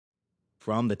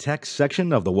From the tech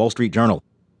section of the Wall Street Journal,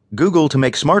 Google to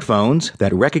make smartphones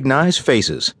that recognize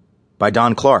faces, by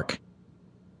Don Clark.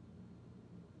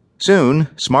 Soon,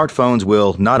 smartphones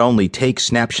will not only take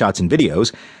snapshots and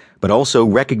videos, but also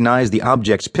recognize the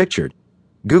objects pictured.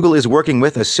 Google is working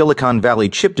with a Silicon Valley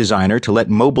chip designer to let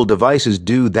mobile devices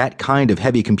do that kind of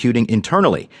heavy computing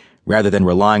internally, rather than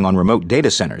relying on remote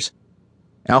data centers.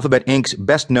 Alphabet Inc.'s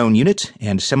best-known unit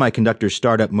and semiconductor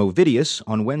startup Movidius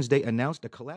on Wednesday announced a collaboration